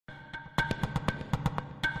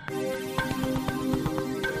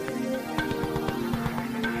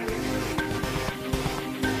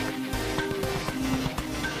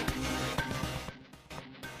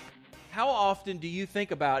How often do you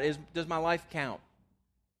think about, does my life count?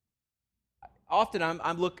 Often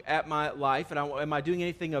I look at my life and am I doing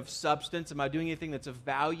anything of substance? Am I doing anything that's of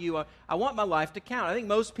value? I want my life to count. I think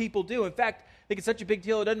most people do. In fact, I think it's such a big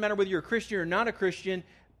deal. It doesn't matter whether you're a Christian or not a Christian.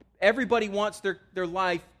 Everybody wants their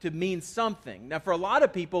life to mean something. Now, for a lot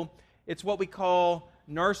of people, it's what we call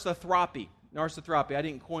narcissism. Narcissism. I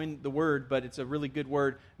didn't coin the word, but it's a really good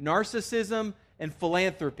word. Narcissism and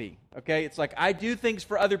philanthropy. Okay, it's like I do things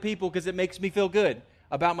for other people because it makes me feel good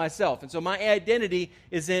about myself, and so my identity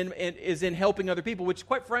is in helping other people, which,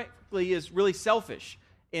 quite frankly, is really selfish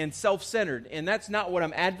and self-centered. And that's not what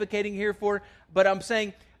I'm advocating here for. But I'm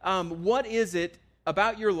saying, what is it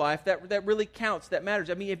about your life that really counts, that matters?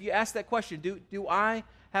 I mean, if you ask that question, do I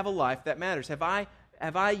have a life that matters? Have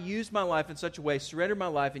I used my life in such a way, surrendered my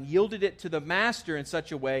life, and yielded it to the Master in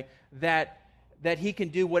such a way that He can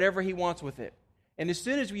do whatever He wants with it? And as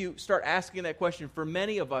soon as you start asking that question, for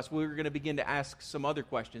many of us, we're going to begin to ask some other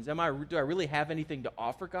questions. Do I really have anything to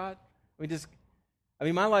offer God? I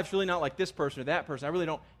mean, my life's really not like this person or that person. I really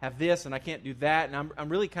don't have this, and I can't do that, and I'm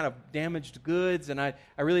really kind of damaged goods, and I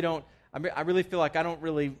really feel like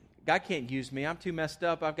God can't use me. I'm too messed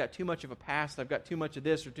up. I've got too much of a past. I've got too much of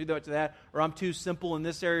this or too much of that, or I'm too simple in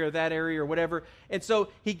this area or that area or whatever. And so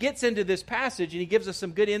he gets into this passage, and he gives us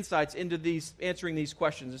some good insights into answering these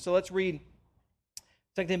questions. And so let's read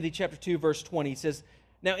 2 Timothy chapter 2, verse 20. He says,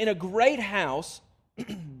 "Now in a great house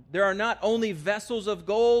there are not only vessels of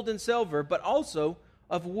gold and silver, but also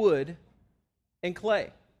of wood and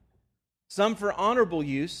clay, some for honorable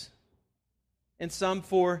use and some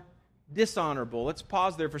for dishonorable." Let's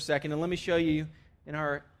pause there for a second, and let me show you in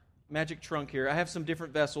our magic trunk here. I have some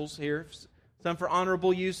different vessels here, some for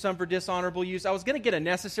honorable use, some for dishonorable use. I was going to get a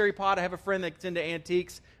necessary pot. I have a friend that's into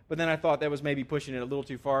antiques, but then I thought that was maybe pushing it a little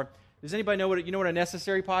too far. Does anybody know what a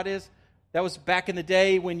necessary pot is? That was back in the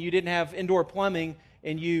day when you didn't have indoor plumbing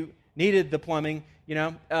and you needed the plumbing.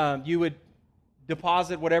 You would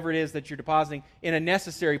deposit whatever it is that you're depositing in a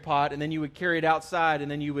necessary pot, and then you would carry it outside, and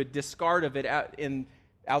then you would discard of it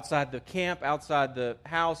outside the camp, outside the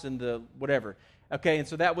house, and the whatever. Okay, and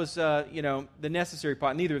so that was the necessary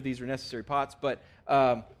pot. Neither of these are necessary pots, but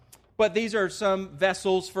these are some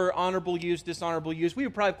vessels for honorable use, dishonorable use. We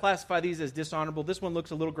would probably classify these as dishonorable. This one looks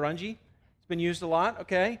a little grungy. It's been used a lot,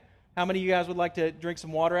 okay? How many of you guys would like to drink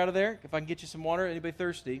some water out of there? If I can get you some water, anybody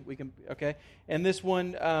thirsty? We can, okay? And this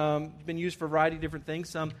one has been used for a variety of different things,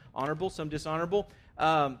 some honorable, some dishonorable.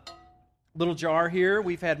 Little jar here.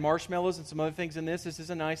 We've had marshmallows and some other things in this. This is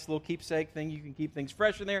a nice little keepsake thing. You can keep things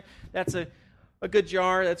fresh in there. That's a good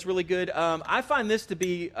jar. That's really good. I find this to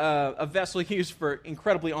be a vessel used for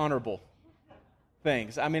incredibly honorable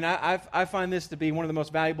things. I mean, I find this to be one of the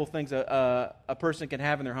most valuable things a person can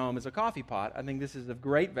have in their home is a coffee pot. I think this is of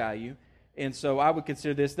great value. And so I would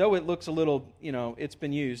consider this, though it looks a little, it's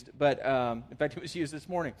been used. But in fact, it was used this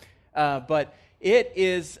morning. But it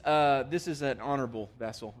is, this is an honorable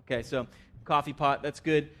vessel. Okay, so coffee pot, that's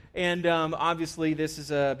good. And obviously, this is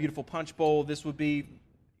a beautiful punch bowl.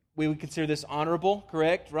 We would consider this honorable,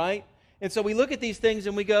 correct, right? And so we look at these things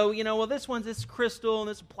and we go, well, this one's this crystal, and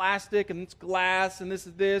this is plastic, and it's glass, and this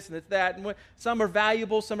is this, and it's that. And some are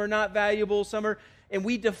valuable, some are not valuable, and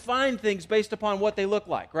we define things based upon what they look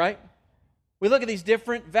like, right? We look at these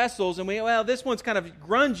different vessels and this one's kind of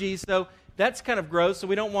grungy, so that's kind of gross, so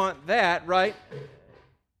we don't want that, right?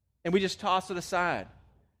 And we just toss it aside.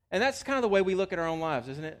 And that's kind of the way we look at our own lives,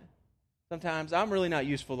 isn't it? Sometimes I'm really not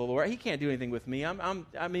useful to the Lord. He can't do anything with me. I'm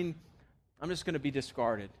just going to be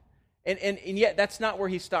discarded. And yet that's not where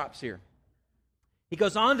he stops here. He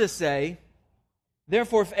goes on to say,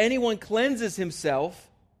 "Therefore, if anyone cleanses himself,"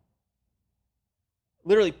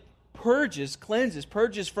 literally cleanses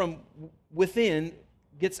from within,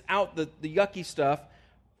 gets out the yucky stuff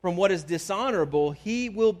from what is dishonorable, he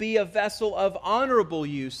will be a vessel of honorable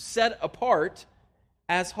use, set apart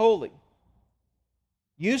as holy,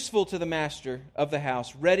 useful to the master of the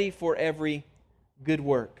house, ready for every good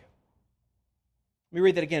work. Let me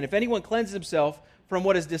read that again. "If anyone cleanses himself from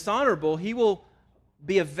what is dishonorable, he will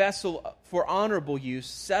be a vessel for honorable use,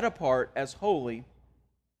 set apart as holy,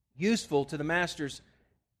 useful to the master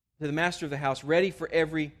of the house, ready for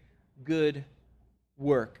every good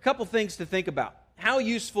work." A couple things to think about. How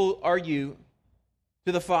useful are you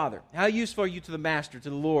to the Father? How useful are you to the Master, to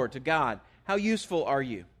the Lord, to God? How useful are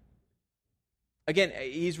you? Again,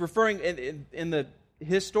 he's referring in the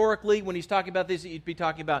historically, when he's talking about this, he'd be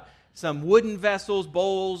talking about some wooden vessels,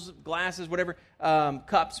 bowls, glasses, whatever,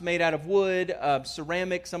 cups made out of wood,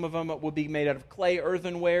 ceramic. Some of them would be made out of clay,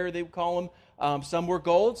 earthenware, they would call them. Some were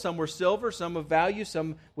gold, some were silver, some of value,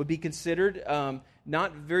 some would be considered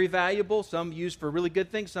not very valuable, some used for really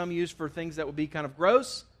good things, some used for things that would be kind of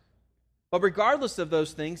gross. But regardless of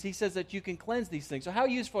those things, he says that you can cleanse these things. So how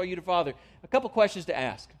useful are you to Father? A couple questions to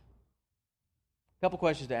ask.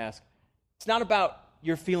 It's not about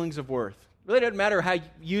your feelings of worth. It really doesn't matter how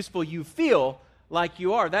useful you feel like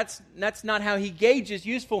you are. That's not how he gauges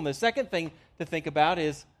usefulness. Second thing to think about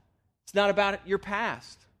is it's not about your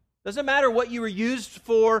past. Doesn't matter what you were used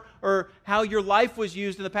for or how your life was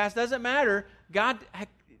used in the past. Doesn't matter. God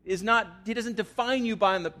is not, he doesn't define you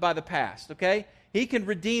by the past, okay? He can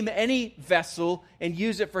redeem any vessel and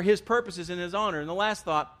use it for his purposes and his honor. And the last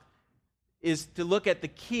thought is to look at the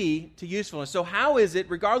key to usefulness. So how is it,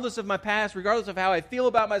 regardless of my past, regardless of how I feel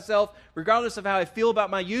about myself, regardless of how I feel about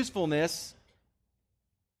my usefulness,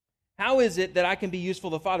 how is it that I can be useful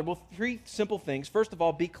to the Father? Well, three simple things. First of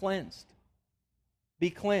all, be cleansed. Be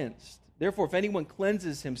cleansed. Therefore, if anyone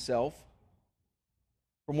cleanses himself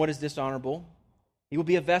from what is dishonorable, he will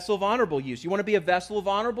be a vessel of honorable use. You want to be a vessel of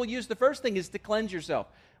honorable use? The first thing is to cleanse yourself.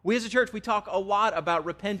 We as a church, we talk a lot about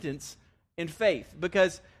repentance and faith,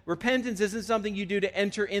 because repentance isn't something you do to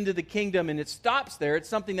enter into the kingdom and it stops there. It's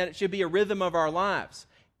something that it should be a rhythm of our lives.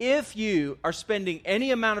 If you are spending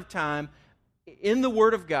any amount of time in the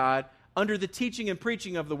Word of God, under the teaching and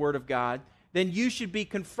preaching of the Word of God, then you should be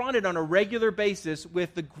confronted on a regular basis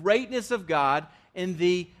with the greatness of God and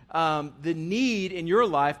the need in your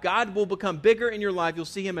life. God will become bigger in your life. You'll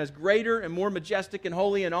see Him as greater and more majestic and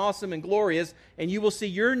holy and awesome and glorious, and you will see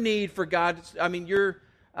your need for God, your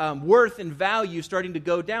worth and value starting to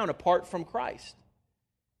go down apart from Christ.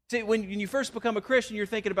 See, when you first become a Christian, you're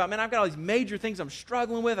thinking about, man, I've got all these major things I'm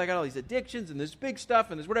struggling with. I got all these addictions and this big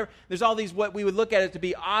stuff and this whatever. There's all these what we would look at it to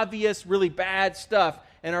be obvious, really bad stuff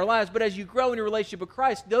in our lives. But as you grow in your relationship with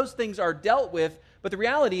Christ, those things are dealt with. But the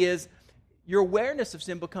reality is, your awareness of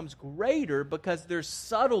sin becomes greater because there's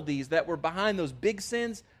subtleties that were behind those big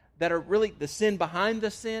sins that are really the sin behind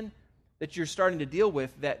the sin that you're starting to deal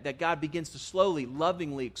with, that God begins to slowly,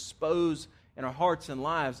 lovingly expose in our hearts and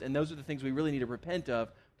lives. And those are the things we really need to repent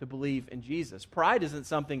of to believe in Jesus. Pride isn't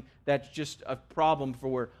something that's just a problem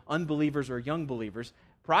for unbelievers or young believers.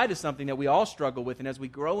 Pride is something that we all struggle with, and as we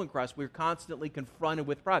grow in Christ, we're constantly confronted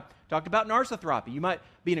with pride. Talked about narcissism. You might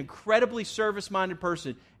be an incredibly service-minded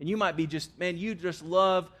person, and you might be you just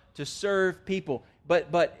love to serve people.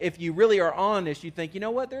 But if you really are honest, you think, you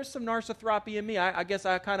know what, there's some narcissism in me. I guess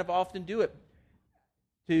I kind of often do it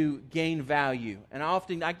to gain value. And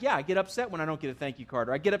I get upset when I don't get a thank you card,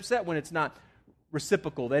 or I get upset when it's not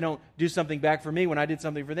reciprocal. They don't do something back for me when I did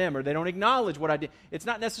something for them, or they don't acknowledge what I did. It's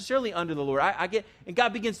not necessarily under the Lord. And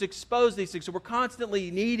God begins to expose these things. So we're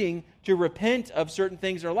constantly needing to repent of certain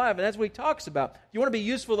things in our life, and that's what He talks about. If you want to be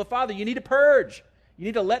useful to the Father, you need to purge. You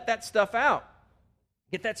need to let that stuff out.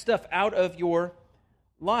 Get that stuff out of your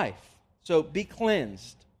life. So be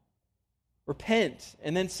cleansed. Repent.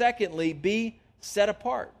 And then secondly, be set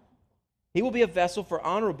apart. He will be a vessel for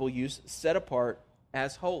honorable use, set apart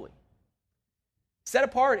as holy. Set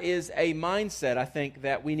apart is a mindset, I think,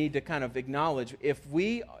 that we need to kind of acknowledge. If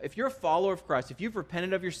you're a follower of Christ, if you've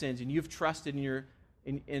repented of your sins and you've trusted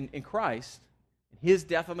in Christ, His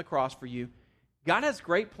death on the cross for you, God has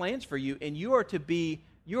great plans for you, and you're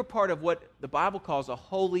part of what the Bible calls a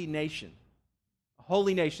holy nation. A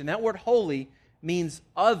holy nation. That word holy means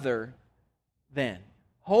other than.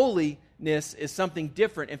 Holiness is something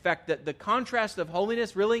different. In fact, the contrast of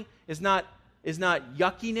holiness really is not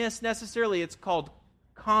yuckiness necessarily. It's called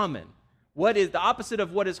common. What is the opposite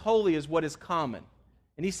of what is holy is what is common.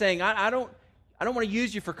 And He's saying, I don't want to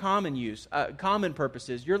use you for common use, common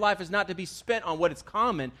purposes. Your life is not to be spent on what is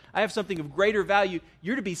common. I have something of greater value.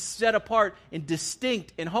 You're to be set apart and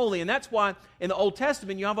distinct and holy. And that's why in the Old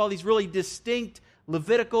Testament you have all these really distinct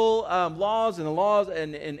Levitical laws and the laws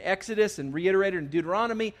in Exodus and reiterated in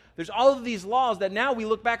Deuteronomy. There's all of these laws that now we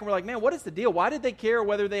look back and we're like, man, what is the deal? Why did they care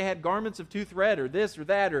whether they had garments of two thread or this or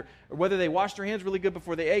that, or whether they washed their hands really good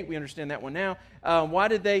before they ate? We understand that one now. Why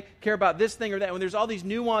did they care about this thing or that? When there's all these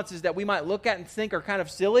nuances that we might look at and think are kind of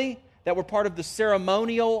silly, that were part of the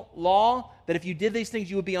ceremonial law, that if you did these things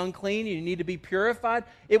you would be unclean, you need to be purified.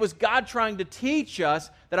 It was God trying to teach us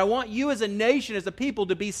that I want you as a nation, as a people,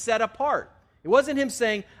 to be set apart. It wasn't Him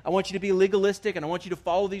saying, I want you to be legalistic and I want you to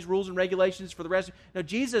follow these rules and regulations for the rest. No,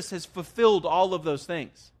 Jesus has fulfilled all of those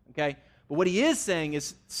things, okay? But what He is saying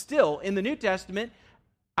is still, in the New Testament,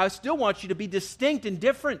 I still want you to be distinct and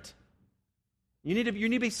different. You need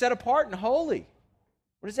to be set apart and holy.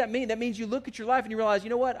 What does that mean? That means you look at your life and you realize, you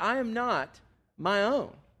know what? I am not my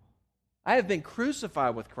own. I have been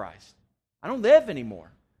crucified with Christ. I don't live anymore.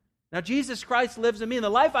 Now Jesus Christ lives in me. And the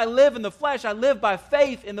life I live in the flesh, I live by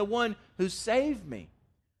faith in the one who saved me.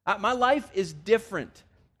 My life is different.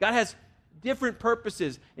 God has different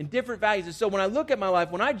purposes and different values. And so when I look at my life,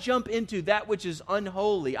 when I jump into that which is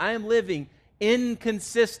unholy, I am living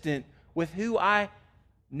inconsistent with who I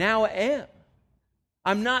now am.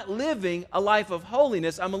 I'm not living a life of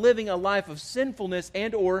holiness. I'm living a life of sinfulness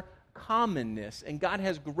and or commonness. And God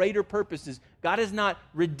has greater purposes. God has not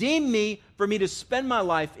redeemed me for me to spend my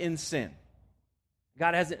life in sin.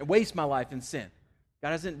 God hasn't wasted my life in sin. God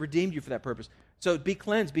hasn't redeemed you for that purpose. So be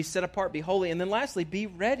cleansed, be set apart, be holy. And then lastly, be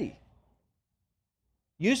ready.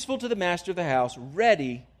 Useful to the master of the house,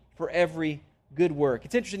 ready for every good work.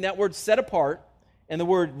 It's interesting, that word set apart and the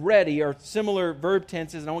word ready are similar verb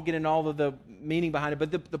tenses, and I won't get into all of the meaning behind it,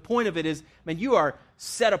 but the point of it is, you are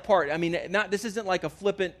set apart. This isn't like a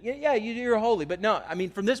flippant, you're holy, but no,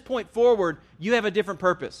 from this point forward, you have a different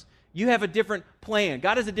purpose. You have a different plan.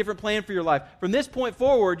 God has a different plan for your life. From this point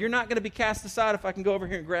forward, you're not going to be cast aside. If I can go over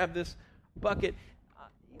here and grab this bucket.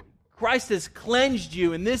 Christ has cleansed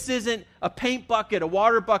you, and this isn't a paint bucket, a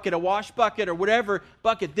water bucket, a wash bucket, or whatever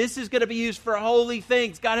bucket. This is going to be used for holy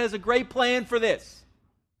things. God has a great plan for this.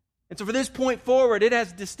 And so from this point forward, it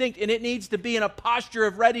has distinct, and it needs to be in a posture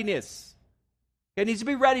of readiness. It needs to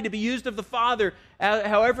be ready to be used of the Father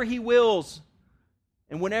however He wills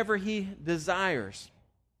and whenever He desires.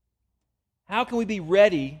 How can we be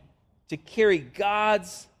ready to carry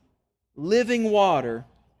God's living water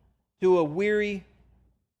to a weary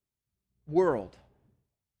world?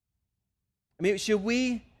 Should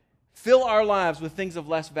we fill our lives with things of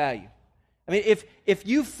less value? If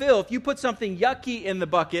you put something yucky in the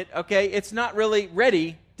bucket, okay, it's not really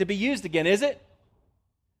ready to be used again, is it?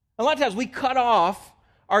 A lot of times we cut off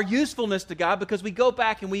our usefulness to God because we go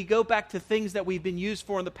back to things that we've been used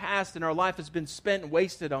for in the past and our life has been spent and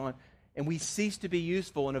wasted on, and we cease to be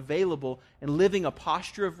useful and available and living a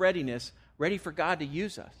posture of readiness, ready for God to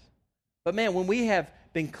use us. But man, when we have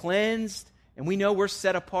been cleansed and we know we're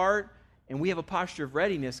set apart and we have a posture of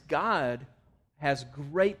readiness, God has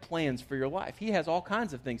great plans for your life. He has all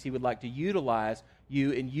kinds of things He would like to utilize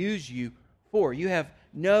you and use you for. You have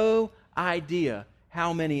no idea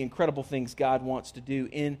how many incredible things God wants to do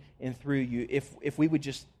in and through you if we would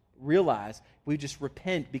just realize, if we would just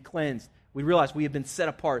repent, be cleansed, we realize we have been set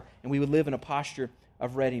apart and we would live in a posture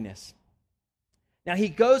of readiness. Now he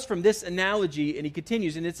goes from this analogy and he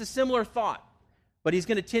continues, and it's a similar thought, but he's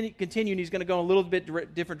going to continue and he's going to go in a little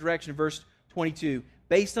bit different direction in verse 22.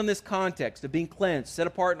 Based on this context of being cleansed, set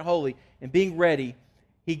apart and holy, and being ready,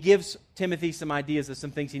 he gives Timothy some ideas of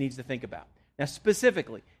some things he needs to think about. Now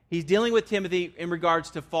specifically, he's dealing with Timothy in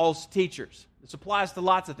regards to false teachers. This applies to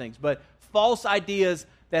lots of things, but false ideas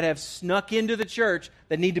that have snuck into the church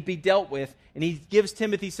that need to be dealt with, and he gives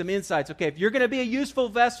Timothy some insights. Okay, if you're going to be a useful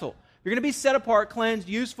vessel, if you're going to be set apart, cleansed,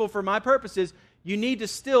 useful for my purposes, you need to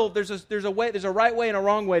still, there's a right way and a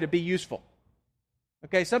wrong way to be useful.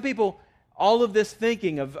 Okay, some people, all of this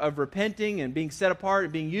thinking of repenting and being set apart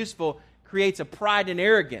and being useful creates a pride and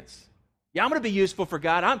arrogance. Yeah, I'm going to be useful for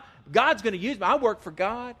God. God's going to use me. I work for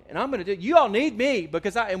God, and I'm going to do. You all need me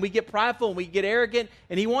and we get prideful and we get arrogant.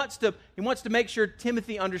 And he wants to make sure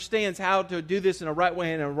Timothy understands how to do this in a right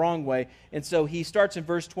way and a wrong way. And so he starts in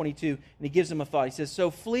verse 22 and he gives him a thought. He says, "So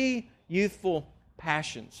flee youthful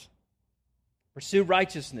passions, pursue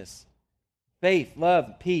righteousness, faith,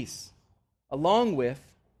 love, peace, along with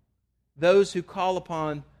those who call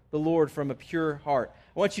upon the Lord from a pure heart."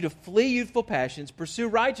 I want you to flee youthful passions, pursue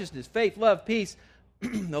righteousness, faith, love, peace,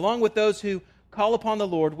 along with those who call upon the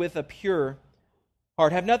Lord with a pure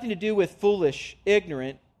heart. Have nothing to do with foolish,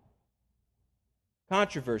 ignorant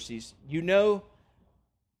controversies. You know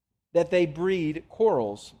that they breed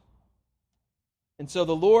quarrels. And so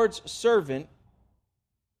the Lord's servant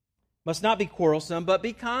must not be quarrelsome, but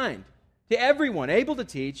be kind to everyone, able to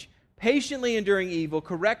teach, patiently enduring evil,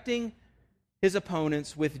 correcting his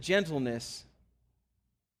opponents with gentleness.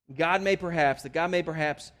 God may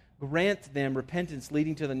perhaps grant them repentance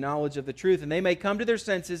leading to the knowledge of the truth, and they may come to their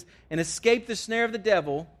senses and escape the snare of the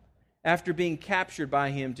devil after being captured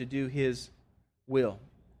by him to do his will.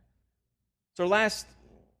 So our last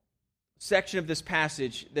section of this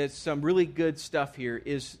passage, there's some really good stuff here,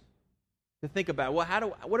 is to think about, well,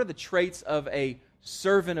 what are the traits of a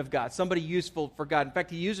servant of God, somebody useful for God? In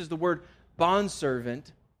fact, he uses the word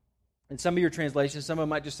bondservant. In some of your translations, some of them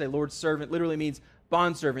might just say Lord's servant. Literally means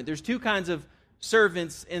bondservant. There's two kinds of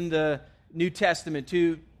servants in the New Testament,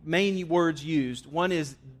 two main words used. One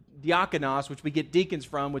is diakonos, which we get deacons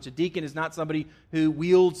from, which a deacon is not somebody who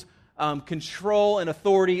wields control and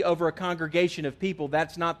authority over a congregation of people.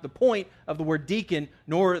 That's not the point of the word deacon,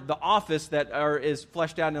 nor the office that is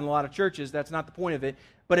fleshed out in a lot of churches. That's not the point of it.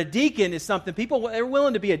 But a deacon is something, people are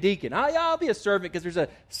willing to be a deacon. I'll be a servant because there's a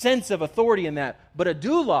sense of authority in that. But a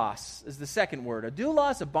doulos is the second word. A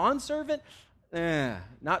doulos, a bondservant,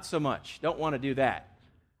 not so much. Don't want to do that.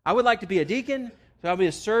 I would like to be a deacon, so I'll be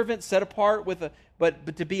a servant set apart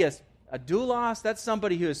but to be a doulos, that's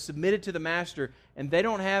somebody who is submitted to the master, and they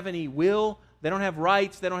don't have any will, they don't have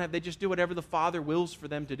rights, they just do whatever the Father wills for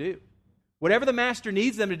them to do. Whatever the master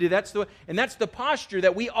needs them to do, that's the posture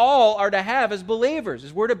that we all are to have as believers.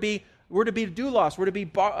 Is we're to be doulos, we're to be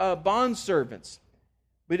bond servants.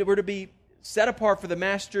 We're to be set apart for the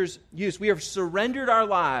master's use. We have surrendered our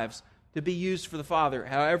lives to be used for the Father,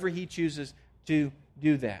 however He chooses to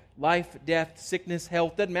do that. Life, death, sickness,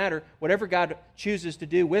 health, doesn't matter. Whatever God chooses to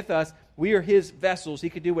do with us, we are His vessels. He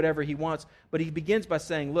could do whatever He wants. But He begins by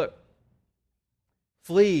saying, look,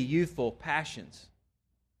 flee youthful passions.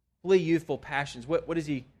 Flee youthful passions. What is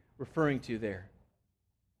He referring to there?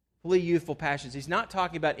 Flee youthful passions. He's not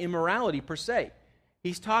talking about immorality per se.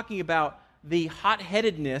 He's talking about the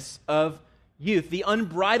hot-headedness of youth, the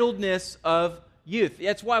unbridledness of youth.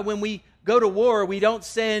 That's why when we go to war, we don't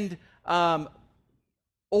send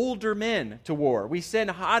older men to war. We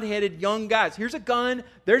send hot-headed young guys. Here's a gun.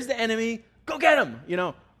 There's the enemy. Go get him.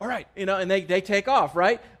 All right. And they take off,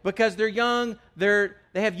 right? Because they're young. They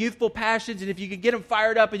have youthful passions, and if you can get them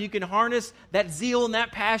fired up and you can harness that zeal and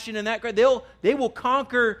that passion and that, they will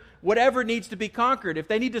conquer whatever needs to be conquered. If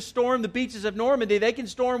they need to storm the beaches of Normandy, they can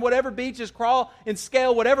storm whatever beaches, crawl and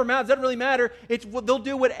scale whatever mountains. Doesn't really matter. They'll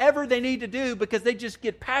do whatever they need to do because they just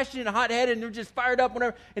get passionate and hot-headed and they're just fired up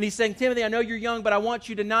whenever. And he's saying, Timothy, I know you're young, but I want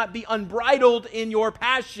you to not be unbridled in your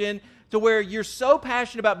passion to where you're so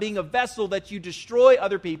passionate about being a vessel that you destroy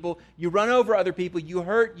other people, you run over other people, you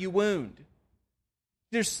hurt, you wound.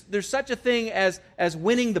 There's such a thing as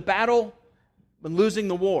winning the battle and losing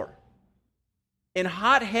the war. And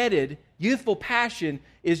hot-headed, youthful passion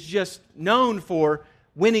is just known for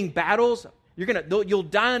winning battles. You'll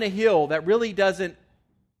die on a hill that really doesn't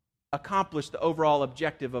accomplish the overall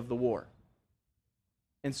objective of the war.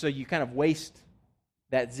 And so you kind of waste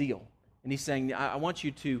that zeal. And he's saying, I want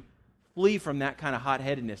you to flee from that kind of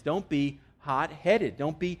hot-headedness. Don't be hot-headed.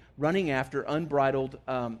 Don't be running after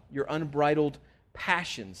your unbridled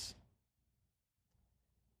passions.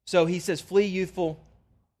 So he says, flee youthful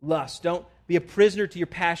lust. Don't be a prisoner to your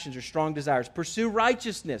passions or strong desires. Pursue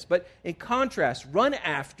righteousness. But in contrast, run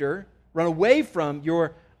away from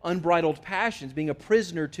your unbridled passions, being a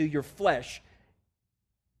prisoner to your flesh,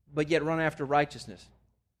 but yet run after righteousness.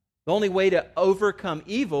 The only way to overcome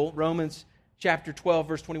evil, Romans chapter 12,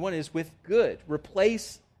 verse 21, is with good.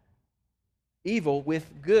 Replace evil with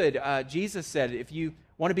good. Jesus said, if you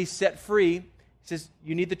want to be set free, He says,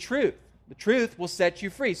 you need the truth. The truth will set you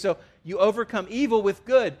free. So you overcome evil with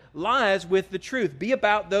good, lies with the truth. Be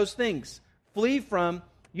about those things. Flee from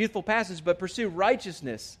youthful passions, but pursue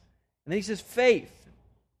righteousness. And then he says faith.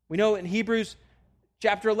 We know in Hebrews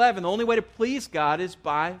chapter 11, the only way to please God is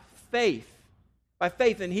by faith. By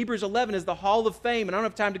faith. And Hebrews 11 is the hall of fame. And I don't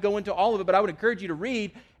have time to go into all of it, but I would encourage you to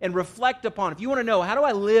read and reflect upon it. If you want to know, how do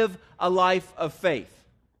I live a life of faith?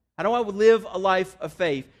 How do I live a life of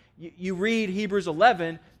faith? You read Hebrews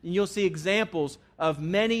 11, and you'll see examples of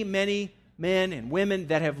many, many men and women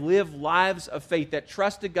that have lived lives of faith, that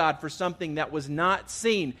trusted God for something that was not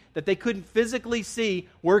seen, that they couldn't physically see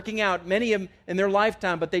working out, many of them in their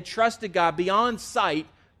lifetime, but they trusted God beyond sight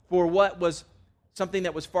for what was something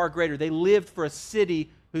that was far greater. They lived for a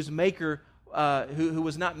city whose maker, who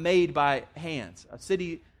was not made by hands, a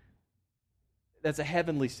city that's a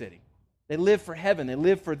heavenly city. They live for heaven. They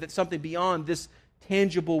live for something beyond this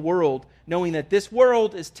tangible world, knowing that this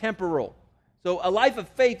world is temporal. So a life of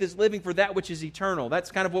faith is living for that which is eternal.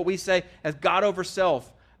 That's kind of what we say as God over self,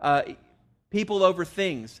 people over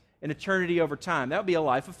things, and eternity over time. That would be a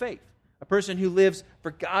life of faith. A person who lives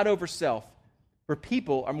for God over self, for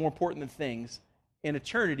people are more important than things, and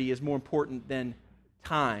eternity is more important than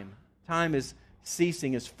time. Time is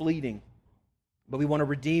ceasing, is fleeting, but we want to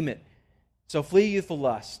redeem it. So flee youthful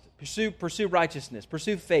lust, pursue righteousness,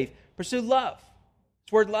 pursue faith, pursue love.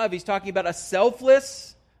 This word love, he's talking about a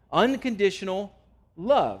selfless, unconditional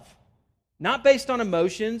love. Not based on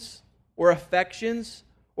emotions or affections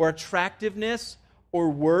or attractiveness or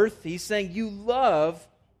worth. He's saying you love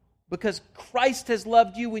because Christ has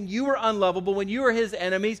loved you when you were unlovable, when you were His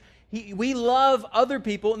enemies. We love other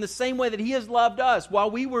people in the same way that He has loved us.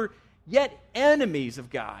 While we were yet enemies of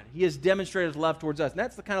God, He has demonstrated His love towards us. And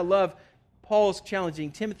that's the kind of love Paul is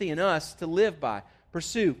challenging Timothy and us to live by.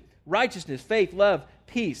 Pursue righteousness, faith, love,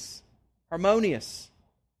 peace, harmonious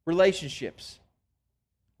relationships.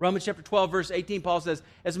 Romans chapter 12, verse 18, Paul says,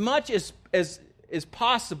 as much as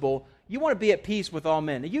possible, you want to be at peace with all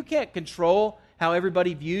men. Now, you can't control how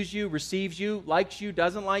everybody views you, receives you, likes you,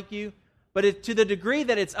 doesn't like you. But to the degree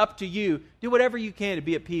that it's up to you, do whatever you can to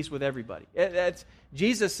be at peace with everybody.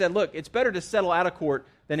 Jesus said, look, it's better to settle out of court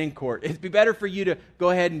than in court. It'd be better for you to go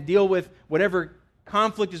ahead and deal with whatever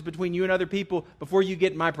conflict is between you and other people before you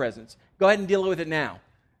get in my presence. Go ahead and deal with it now.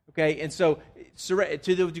 Okay? And so,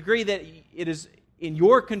 to the degree that it is in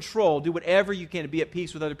your control, do whatever you can to be at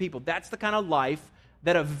peace with other people. That's the kind of life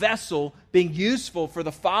that a vessel being useful for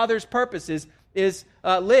the Father's purposes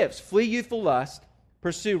lives. Flee youthful lust,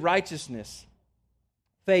 pursue righteousness,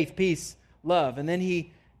 faith, peace, love. And then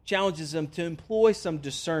he challenges them to employ some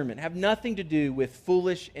discernment. Have nothing to do with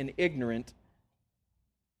foolish and ignorant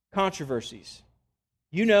controversies.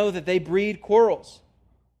 You know that they breed quarrels.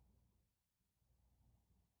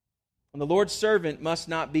 And the Lord's servant must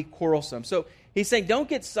not be quarrelsome. So he's saying don't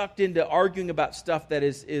get sucked into arguing about stuff that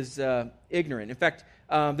is ignorant. In fact,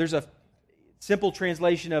 there's a simple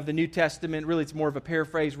translation of the New Testament. Really, it's more of a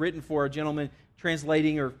paraphrase written for a gentleman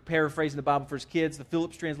translating or paraphrasing the Bible for his kids, the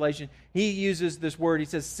Phillips translation. He uses this word, he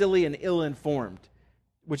says silly and ill-informed,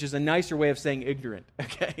 which is a nicer way of saying ignorant.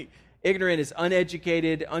 Okay, ignorant is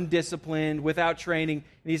uneducated, undisciplined, without training.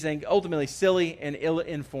 And he's saying ultimately silly and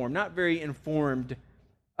ill-informed, not very informed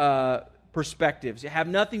perspectives. It have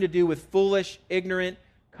nothing to do with foolish, ignorant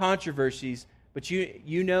controversies, but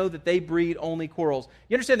you know that they breed only quarrels.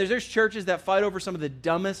 You understand there's churches that fight over some of the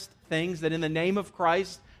dumbest things, that in the name of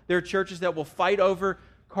Christ, there are churches that will fight over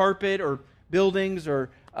carpet or buildings or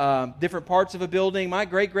different parts of a building. My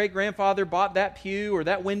great-great-grandfather bought that pew or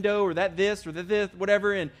that window or that this or this,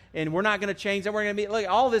 whatever, and we're not going to change that. We're going to be, look,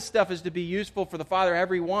 all this stuff is to be useful for the Father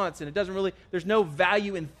however He wants, and it doesn't really, there's no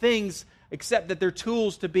value in things except that they're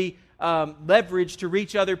tools to be leveraged to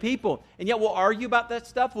reach other people. And yet we'll argue about that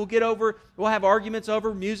stuff. We'll have arguments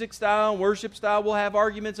over music style, worship style. We'll have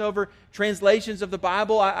arguments over translations of the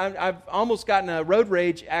Bible. I've almost gotten a road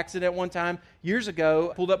rage accident one time years ago.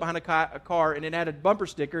 I pulled up behind a car and it had a bumper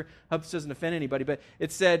sticker. I hope this doesn't offend anybody, but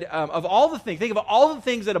it said, think of all the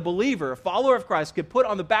things that a believer, a follower of Christ, could put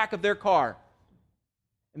on the back of their car.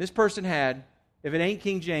 And this person had, if it ain't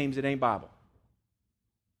King James, it ain't Bible.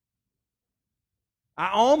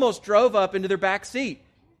 I almost drove up into their back seat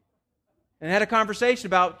and had a conversation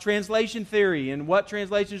about translation theory and what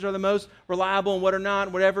translations are the most reliable and what are not,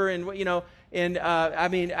 and whatever, and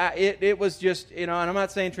it was just, and I'm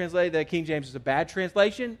not saying that King James is a bad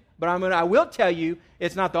translation, but I will tell you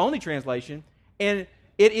it's not the only translation, and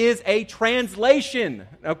it is a translation,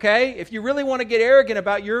 okay? If you really want to get arrogant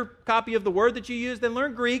about your copy of the word that you use, then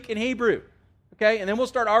learn Greek and Hebrew, okay? And then we'll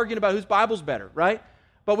start arguing about whose Bible's better, right?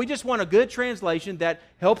 But we just want a good translation that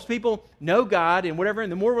helps people know God and whatever,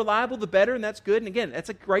 and the more reliable, the better, and that's good. And again, that's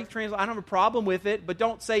a great translation. I don't have a problem with it, but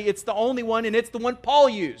don't say it's the only one and it's the one Paul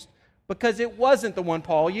used, because it wasn't the one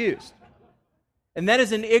Paul used. And that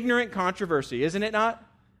is an ignorant controversy, isn't it not?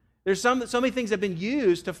 There's so many things that have been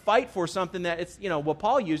used to fight for something that it's, what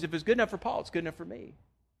Paul used. If it's good enough for Paul, it's good enough for me.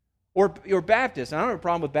 Or Baptists. And I don't have a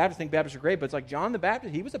problem with Baptists. I think Baptists are great, but it's like John the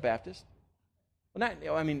Baptist, he was a Baptist. And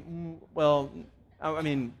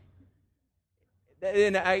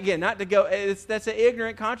again, not to go, that's an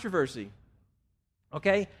ignorant controversy.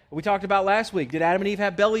 Okay? We talked about last week, did Adam and Eve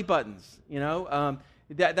have belly buttons?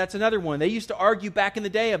 That's another one. They used to argue back in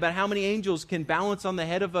the day about how many angels can balance on the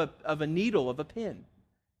head of a needle, of a pin.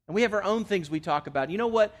 And we have our own things we talk about. You know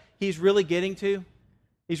what he's really getting to?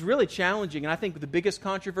 He's really challenging, and I think the biggest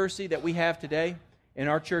controversy that we have today in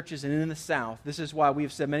our churches and in the South, this is why we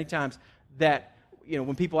have said many times that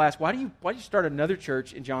when people ask, why do you start another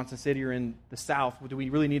church in Johnson City or in the South? Do we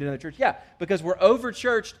really need another church? Yeah, because we're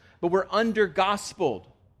over-churched, but we're under-gospeled.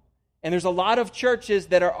 And there's a lot of churches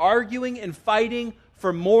that are arguing and fighting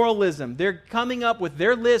for moralism. They're coming up with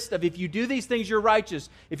their list of, if you do these things, you're righteous.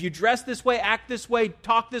 If you dress this way, act this way,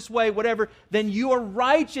 talk this way, whatever, then you are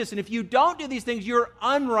righteous. And if you don't do these things, you're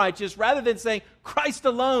unrighteous, rather than saying Christ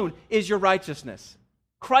alone is your righteousness.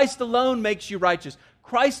 Christ alone makes you righteous.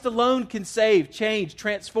 Christ alone can save, change,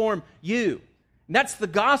 transform you. And that's the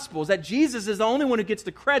gospel, is that Jesus is the only one who gets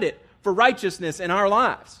the credit for righteousness in our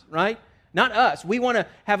lives, right? Not us. We want to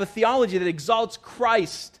have a theology that exalts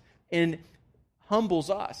Christ and humbles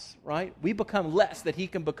us, right? We become less that He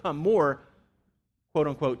can become more, quote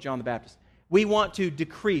unquote, John the Baptist. We want to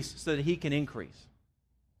decrease so that He can increase.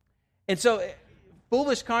 And so,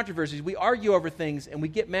 foolish controversies, we argue over things and we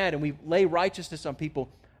get mad and we lay righteousness on people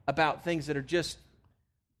about things that are just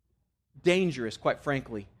dangerous, quite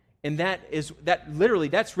frankly. And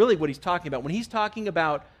that's really what he's talking about. When he's talking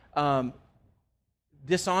about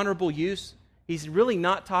dishonorable use, he's really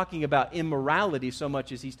not talking about immorality so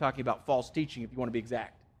much as he's talking about false teaching, if you want to be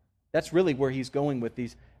exact. That's really where he's going with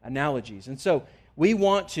these analogies. And so we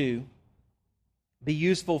want to be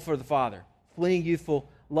useful for the Father, fleeing youthful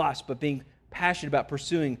lust, but being passionate about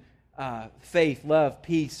pursuing faith, love,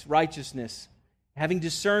 peace, righteousness, having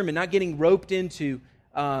discernment, not getting roped into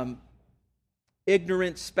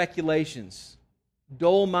ignorant speculations,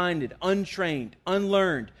 dull-minded, untrained,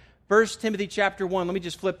 unlearned. 1 Timothy chapter 1, let me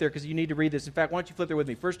just flip there because you need to read this. In fact, why don't you flip there with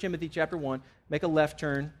me? 1 Timothy chapter 1, make a left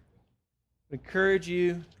turn. I encourage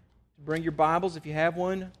you to bring your Bibles if you have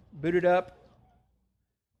one, boot it up,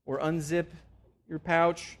 or unzip your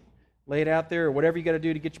pouch, lay it out there, or whatever you got to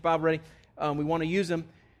do to get your Bible ready. We want to use them.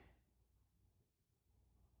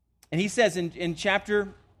 And he says in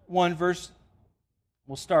chapter 1, verse,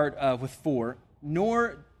 we'll start with 4,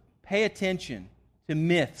 nor pay attention to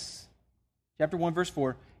myths, chapter 1, verse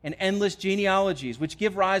 4, and endless genealogies, which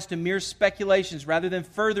give rise to mere speculations rather than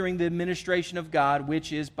furthering the administration of God,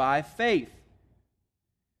 which is by faith.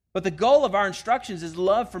 But the goal of our instructions is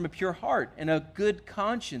love from a pure heart and a good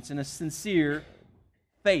conscience and a sincere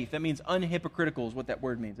faith. That means unhypocritical is what that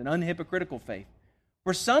word means, an unhypocritical faith.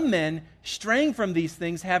 For some men, straying from these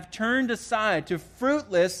things, have turned aside to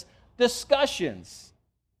fruitless discussions,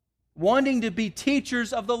 wanting to be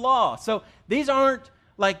teachers of the law. So these aren't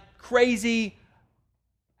like crazy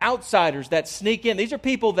outsiders that sneak in. These are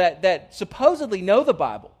people that supposedly know the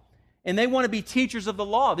Bible, and they want to be teachers of the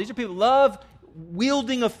law. These are people who love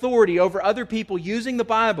wielding authority over other people, using the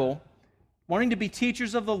Bible, wanting to be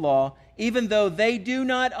teachers of the law, even though they do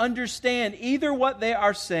not understand either what they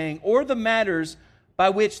are saying or the matters by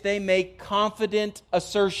which they make confident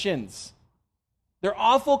assertions. They're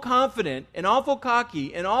awful confident and awful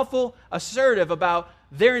cocky and awful assertive about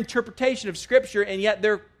their interpretation of Scripture, and yet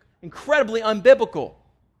they're incredibly unbiblical.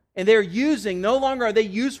 And they're no longer are they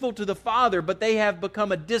useful to the Father, but they have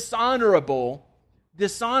become a dishonorable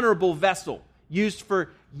vessel used for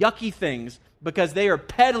yucky things because they are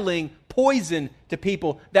peddling poison to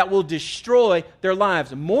people that will destroy their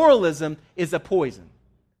lives. Moralism is a poison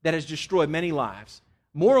that has destroyed many lives.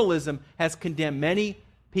 Moralism has condemned many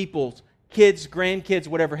people's kids, grandkids,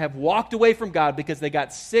 whatever, have walked away from God because they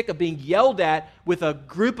got sick of being yelled at with a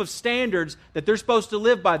group of standards that they're supposed to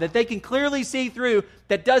live by, that they can clearly see through,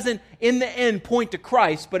 that doesn't, in the end, point to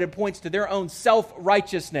Christ, but it points to their own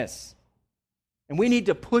self-righteousness. And we need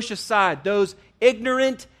to push aside those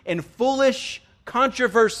ignorant and foolish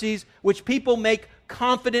controversies which people make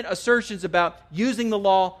confident assertions about using the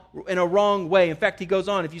law in a wrong way. In fact, he goes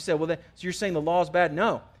on, if you say, well, so you're saying the law is bad?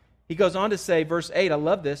 No. He goes on to say, verse 8, I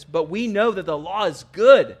love this, but we know that the law is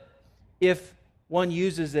good if one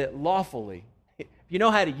uses it lawfully. If you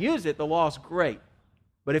know how to use it, the law is great.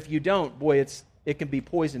 But if you don't, boy, it can be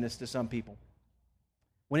poisonous to some people.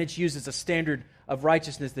 When it's used as a standard of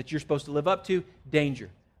righteousness that you're supposed to live up to, danger.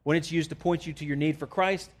 When it's used to point you to your need for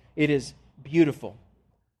Christ, it is beautiful.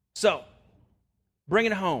 So, bring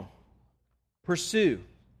it home. Pursue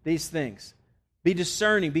these things. Be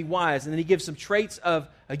discerning, be wise. And then he gives some traits of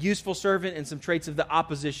a useful servant and some traits of the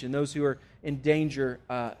opposition, those who are in danger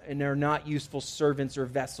and are not useful servants or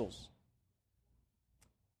vessels.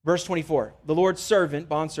 Verse 24, the Lord's servant,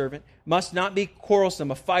 bondservant, must not be quarrelsome,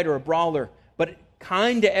 a fighter, a brawler, but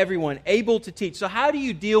kind to everyone, able to teach. So how do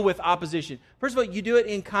you deal with opposition? First of all, you do it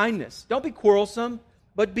in kindness. Don't be quarrelsome,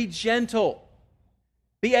 but be gentle.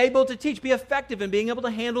 Be able to teach. Be effective in being able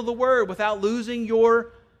to handle the word without losing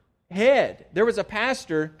your head. There was a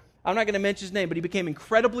pastor, I'm not going to mention his name, but he became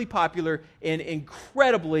incredibly popular and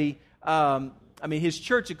incredibly, his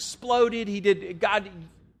church exploded. God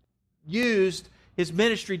used his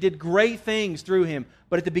ministry, did great things through him.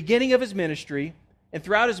 But at the beginning of his ministry and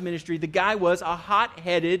throughout his ministry, the guy was a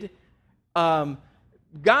hot-headed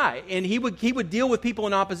guy. And he would deal with people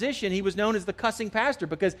in opposition. He was known as the cussing pastor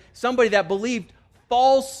because somebody that believed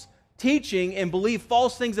false teaching and believed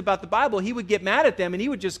false things about the Bible, he would get mad at them and he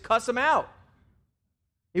would just cuss them out.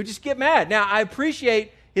 He would just get mad. Now, I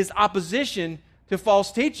appreciate his opposition to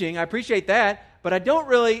false teaching. I appreciate that. But I don't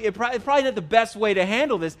really, it's probably not the best way to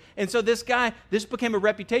handle this. And so this became a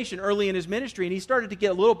reputation early in his ministry, and he started to get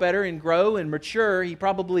a little better and grow and mature. He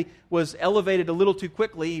probably was elevated a little too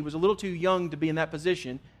quickly. He was a little too young to be in that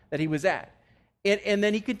position that he was at. And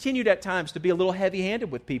then he continued at times to be a little heavy-handed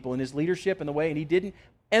with people in his leadership and the way, and he didn't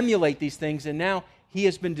emulate these things. And now he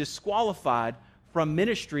has been disqualified from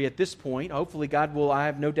ministry at this point. Hopefully I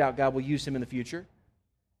have no doubt God will use him in the future.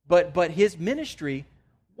 But his ministry,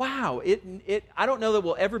 wow, I don't know that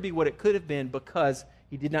will ever be what it could have been because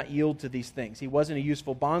he did not yield to these things. He wasn't a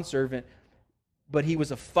useful bondservant, but he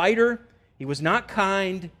was a fighter. He was not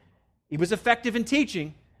kind. He was effective in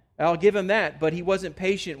teaching. I'll give him that, but he wasn't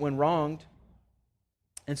patient when wronged.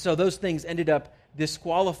 And so those things ended up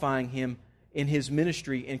disqualifying him in his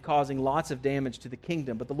ministry and causing lots of damage to the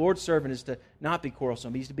kingdom. But the Lord's servant is to not be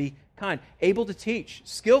quarrelsome. He's to be kind, able to teach,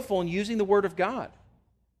 skillful in using the word of God,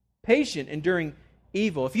 patient, enduring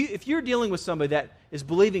evil. If you're dealing with somebody that is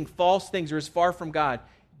believing false things or is far from God,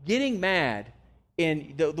 getting mad,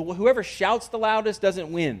 and whoever shouts the loudest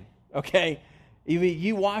doesn't win, okay?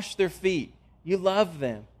 You wash their feet. You love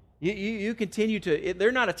them. You continue to,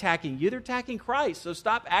 they're not attacking you, they're attacking Christ. So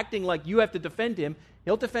stop acting like you have to defend him.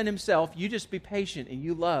 He'll defend himself. You just be patient and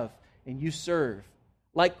you love and you serve.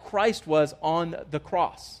 Like Christ was on the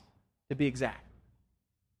cross, to be exact.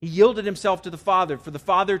 He yielded himself to the Father for the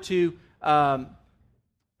Father to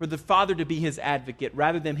be his advocate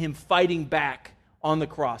rather than him fighting back on the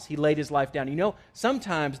cross. He laid his life down. You know,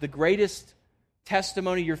 sometimes the greatest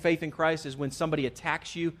testimony of your faith in Christ is when somebody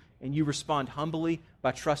attacks you and you respond humbly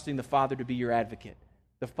by trusting the Father to be your advocate,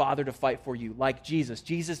 the Father to fight for you, like Jesus.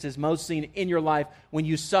 Jesus is most seen in your life when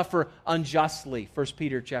you suffer unjustly, 1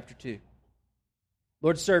 Peter chapter 2.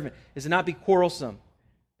 Lord's servant is to not be quarrelsome,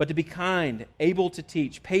 but to be kind, able to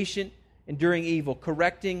teach, patient, enduring evil,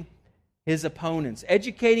 correcting his opponents,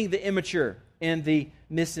 educating the immature and the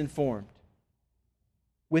misinformed,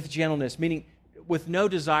 with gentleness, meaning with no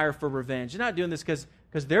desire for revenge. They're not doing this because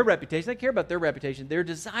their reputation, they care about their reputation. Their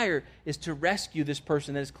desire is to rescue this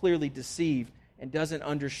person that is clearly deceived and doesn't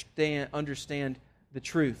understand the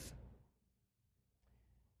truth.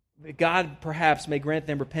 God perhaps may grant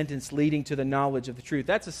them repentance leading to the knowledge of the truth.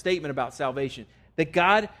 That's a statement about salvation. That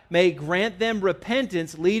God may grant them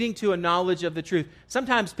repentance leading to a knowledge of the truth.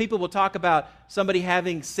 Sometimes people will talk about somebody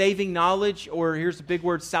having saving knowledge, or here's the big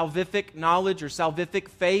word, salvific knowledge or salvific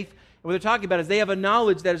faith. And what they're talking about is they have a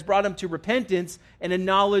knowledge that has brought them to repentance and a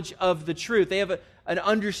knowledge of the truth. They have an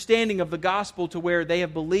understanding of the gospel to where they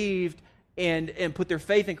have believed and put their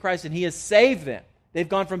faith in Christ, and He has saved them. They've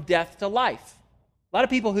gone from death to life. A lot of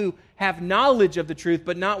people who have knowledge of the truth,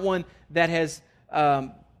 but not one that has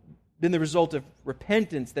been the result of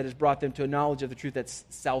repentance that has brought them to a knowledge of the truth that's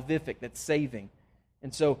salvific, that's saving.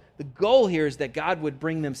 And so the goal here is that God would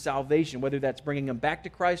bring them salvation, whether that's bringing them back to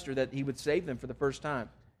Christ or that He would save them for the first time,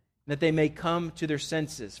 that they may come to their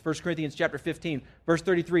senses. 1 Corinthians chapter 15, verse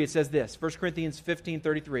 33, it says this, 1 Corinthians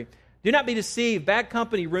 15:33, "Do not be deceived. Bad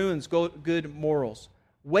company ruins good morals.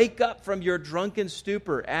 Wake up from your drunken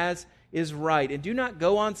stupor, as is right, and do not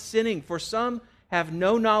go on sinning, for some have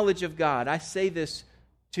no knowledge of God. I say this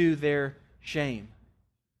to their shame."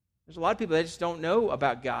 There's a lot of people that just don't know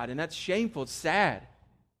about God, and that's shameful. It's sad.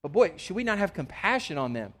 But boy, should we not have compassion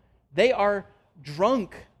on them? They are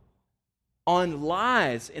drunk on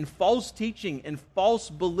lies and false teaching and false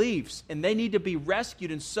beliefs, and they need to be rescued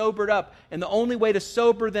and sobered up. And the only way to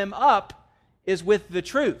sober them up is with the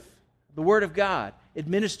truth, the Word of God,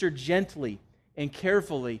 administered gently and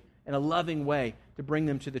carefully in a loving way to bring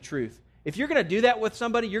them to the truth. If you're going to do that with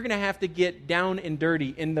somebody, you're going to have to get down and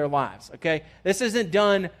dirty in their lives, okay? This isn't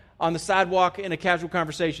done on the sidewalk in a casual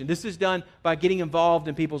conversation. This is done by getting involved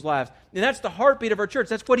in people's lives. And that's the heartbeat of our church.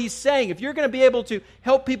 That's what he's saying. If you're going to be able to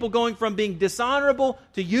help people going from being dishonorable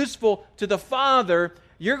to useful to the Father,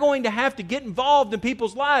 you're going to have to get involved in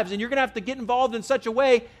people's lives, and you're going to have to get involved in such a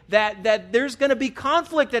way that there's going to be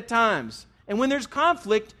conflict at times. And when there's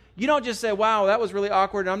conflict, you don't just say, "Wow, that was really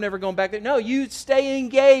awkward, and I'm never going back there." No, you stay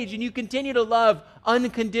engaged, and you continue to love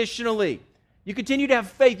unconditionally. You continue to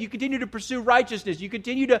have faith. You continue to pursue righteousness. You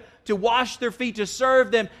continue to wash their feet, to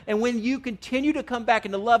serve them. And when you continue to come back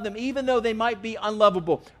and to love them, even though they might be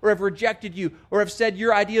unlovable or have rejected you or have said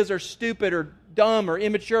your ideas are stupid or dumb or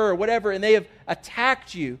immature or whatever, and they have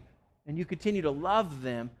attacked you, and you continue to love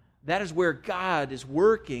them, that is where God is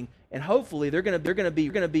working. And hopefully they're going to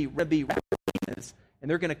be and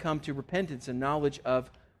they're going to come to repentance and knowledge of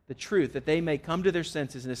the truth, that they may come to their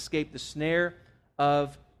senses and escape the snare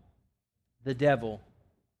of the devil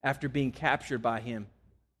after being captured by him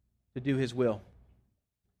to do his will.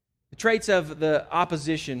 The traits of the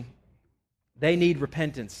opposition, they need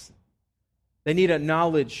repentance. They need a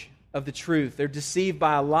knowledge of the truth. They're deceived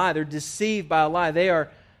by a lie. They're deceived by a lie. They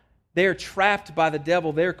are trapped by the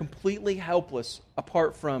devil. They are completely helpless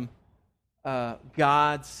apart from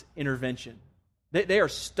God's intervention. They are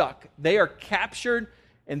stuck. They are captured,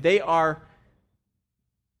 and they are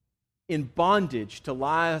in bondage to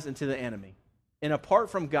lies and to the enemy. And apart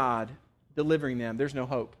from God delivering them, there's no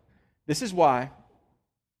hope. This is why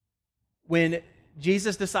when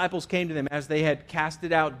Jesus' disciples came to them as they had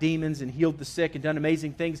casted out demons and healed the sick and done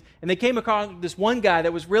amazing things. And they came across this one guy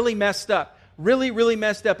that was really messed up, really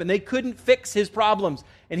messed up, and they couldn't fix his problems.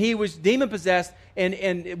 And he was demon-possessed,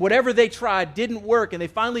 and whatever they tried didn't work. And they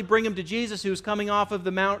finally bring him to Jesus, who was coming off of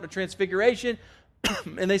the Mount of Transfiguration.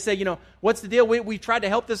 And they say, what's the deal? We tried to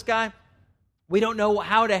help this guy. We don't know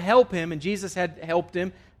how to help him. And Jesus had helped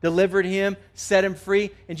him, delivered him, set him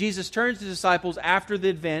free. And Jesus turns to the disciples after the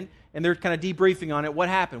event, and they're kind of debriefing on it. What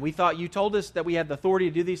happened? We thought you told us that we had the authority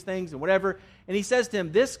to do these things and whatever. And he says to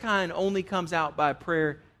him, this kind only comes out by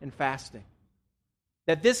prayer and fasting.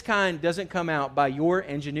 That this kind doesn't come out by your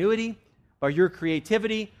ingenuity, by your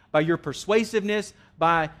creativity, by your persuasiveness,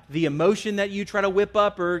 by the emotion that you try to whip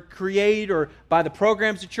up or create, or by the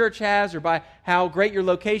programs the church has, or by how great your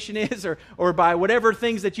location is, or by whatever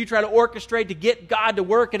things that you try to orchestrate to get God to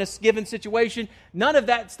work in a given situation. None of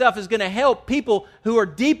that stuff is going to help people who are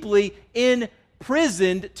deeply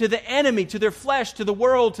imprisoned to the enemy, to their flesh, to the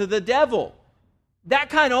world, to the devil. That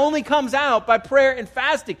kind only comes out by prayer and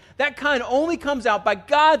fasting. That kind only comes out by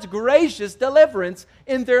God's gracious deliverance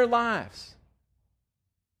in their lives.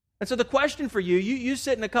 And so the question for you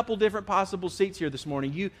sit in a couple different possible seats here this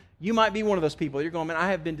morning. You might be one of those people. You're going, man,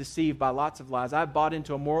 I have been deceived by lots of lies. I've bought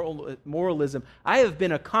into a moralism. I have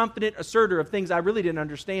been a confident asserter of things I really didn't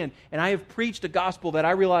understand. And I have preached a gospel that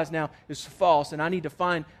I realize now is false. And I need to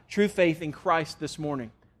find true faith in Christ this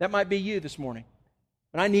morning. That might be you this morning.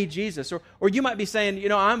 And I need Jesus. Or you might be saying,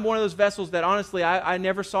 I'm one of those vessels that honestly I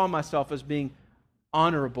never saw myself as being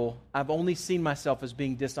honorable. I've only seen myself as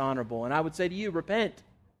being dishonorable. And I would say to you, repent.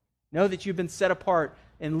 Know that you've been set apart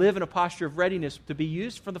and live in a posture of readiness to be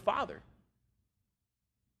used for the Father.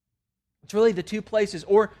 It's really the two places.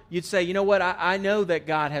 Or you'd say, you know what, I know that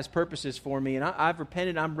God has purposes for me, and I've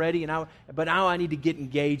repented, I'm ready, but now I need to get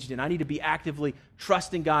engaged, and I need to be actively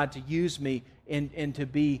trusting God to use me and to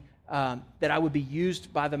be, that I would be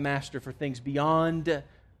used by the Master for things beyond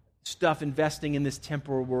stuff investing in this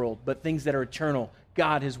temporal world, but things that are eternal,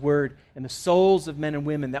 God, His Word, and the souls of men and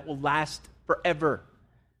women that will last forever.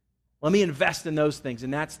 Let me invest in those things,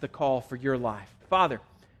 and that's the call for your life. Father,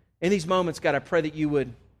 in these moments, God, I pray that you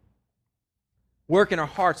would work in our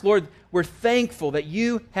hearts. Lord, we're thankful that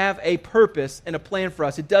you have a purpose and a plan for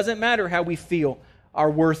us. It doesn't matter how we feel our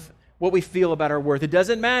worth, what we feel about our worth. It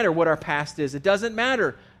doesn't matter what our past is. It doesn't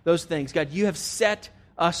matter those things. God, you have set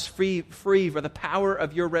us free by the power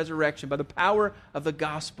of your resurrection, by the power of the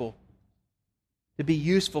gospel, to be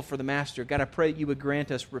useful for the Master. God, I pray that you would grant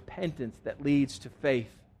us repentance that leads to faith.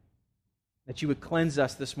 That you would cleanse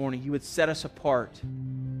us this morning. You would set us apart.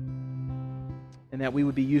 And that we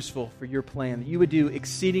would be useful for your plan. That you would do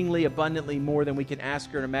exceedingly abundantly more than we can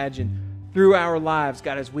ask or imagine through our lives,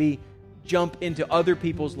 God, as we jump into other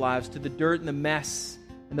people's lives, to the dirt and the mess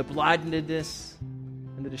and the blindness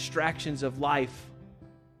and the distractions of life.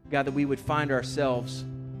 God, that we would find ourselves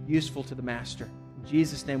useful to the Master. In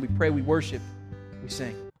Jesus' name we pray, we worship, we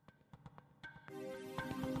sing.